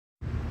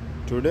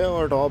Today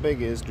our topic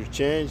is to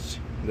change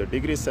the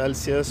degree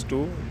Celsius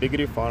to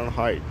degree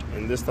Fahrenheit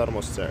in this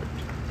thermostat.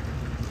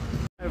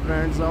 Hi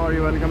friends, how are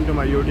you? Welcome to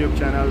my YouTube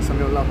channel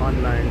Zamil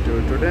Online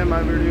 2. Today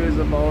my video is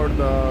about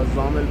the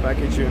Zamil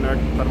package unit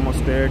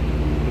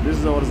thermostat. This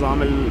is our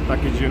Zamil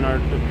package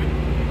unit.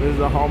 This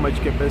is how much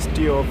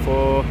capacity of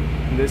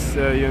this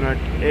unit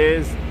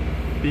is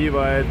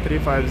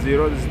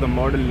PY350. This is the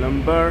model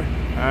number,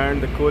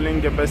 and the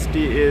cooling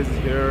capacity is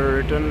here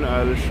written.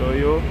 I'll show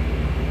you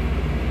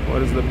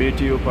what is the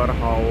BTU per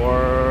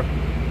hour.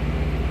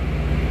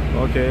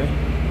 Okay,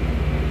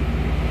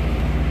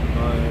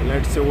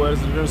 let's see where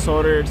it's written.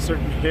 Sorry, it's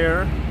written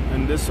here,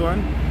 and this one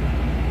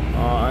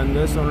and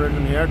this one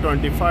written here,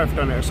 25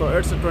 ton. So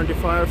it's a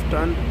 25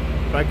 ton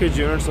package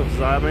units of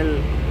Zamil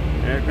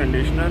air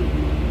conditioner.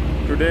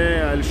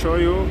 Today I'll show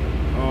you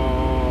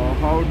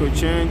how to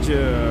change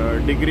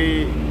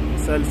degree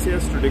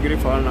Celsius to degree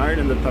Fahrenheit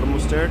in the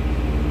thermostat.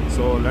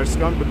 So let's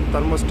come to the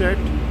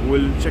thermostat.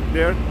 We'll check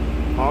there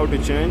how to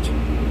change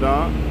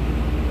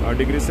the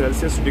degree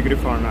Celsius to degree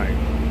Fahrenheit.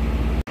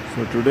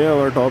 So today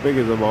our topic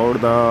is about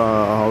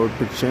how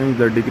to change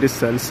the degree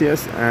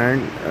Celsius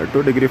and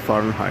to degree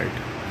Fahrenheit.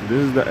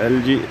 This is the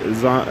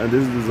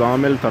this is the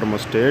Zamil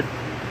thermostat,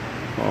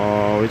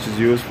 which is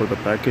used for the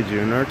package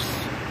units.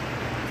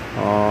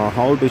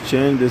 How to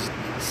change this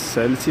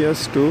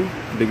Celsius to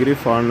degree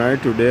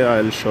Fahrenheit, today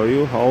I'll show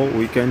you how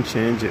we can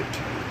change it.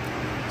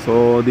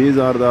 So these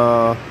are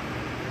the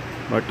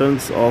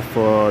buttons of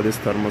this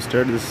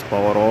thermostat. This is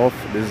power off,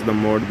 this is the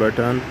mode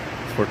button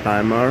for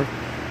timer,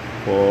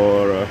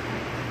 for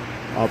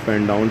up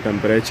and down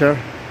temperature.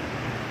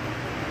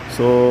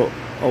 So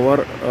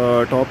our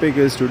topic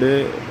is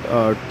today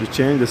to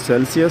change the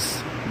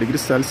degree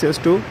Celsius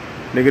to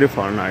degree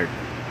Fahrenheit.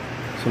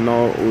 So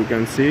now we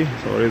can see,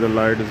 sorry, the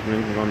light is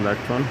blinking on that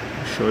one.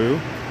 I'll show you.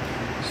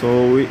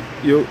 So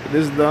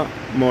this is the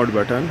mode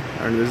button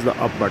and this is the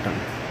up button.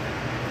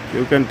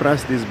 You can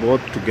press these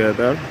both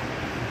together,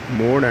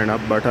 mode and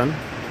up button.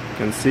 You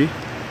can see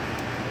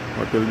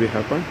what will be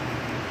happen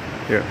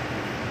here.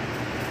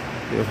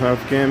 You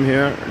have came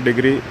here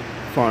degree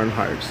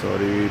Fahrenheit.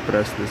 Sorry, we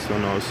press this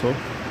one also.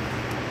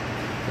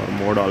 Our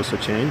mode also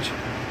change.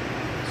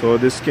 So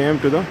this came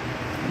to the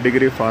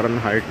degree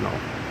Fahrenheit now.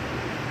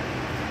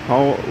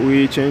 How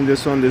we change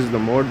this one? This is the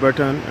mode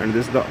button and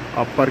this is the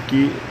upper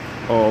key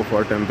of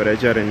our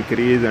temperature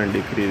increase and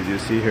decrease. You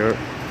see here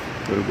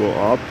it will go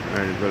up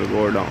and it will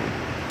go down.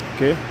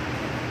 Okay,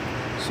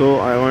 so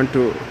I want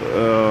to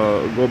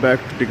go back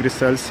to degree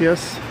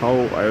Celsius. How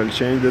I will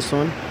change this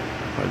one,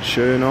 I'll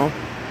show you now.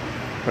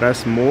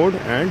 Press mode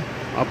and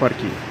upper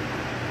key,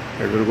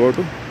 it will go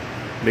to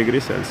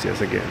degree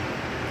Celsius again.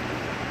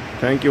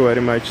 Thank you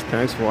very much.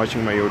 Thanks for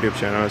watching my YouTube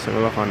channel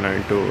Zamil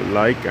Online 2.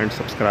 Like and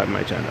subscribe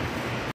my channel.